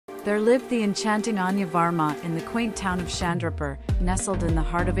There lived the enchanting Anya Varma in the quaint town of Chandrapur, nestled in the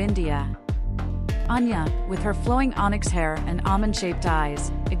heart of India. Anya, with her flowing onyx hair and almond-shaped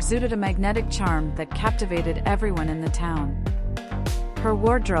eyes, exuded a magnetic charm that captivated everyone in the town. Her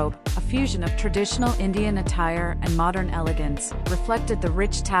wardrobe, a fusion of traditional Indian attire and modern elegance, reflected the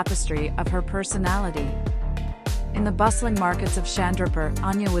rich tapestry of her personality. In the bustling markets of Chandrapur,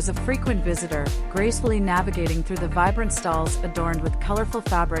 Anya was a frequent visitor, gracefully navigating through the vibrant stalls adorned with colorful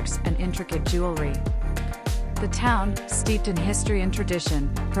fabrics and intricate jewelry. The town, steeped in history and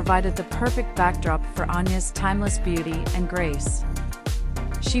tradition, provided the perfect backdrop for Anya's timeless beauty and grace.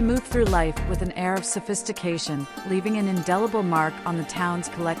 She moved through life with an air of sophistication, leaving an indelible mark on the town's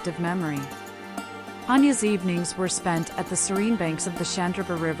collective memory. Anya's evenings were spent at the serene banks of the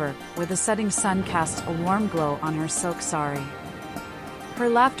Chandrapur River, where the setting sun cast a warm glow on her silk saree. Her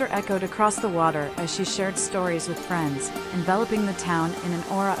laughter echoed across the water as she shared stories with friends, enveloping the town in an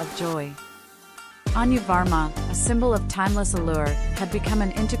aura of joy. Anya Varma, a symbol of timeless allure, had become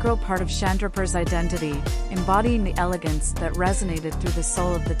an integral part of Chandrapur's identity, embodying the elegance that resonated through the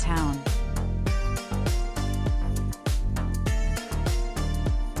soul of the town.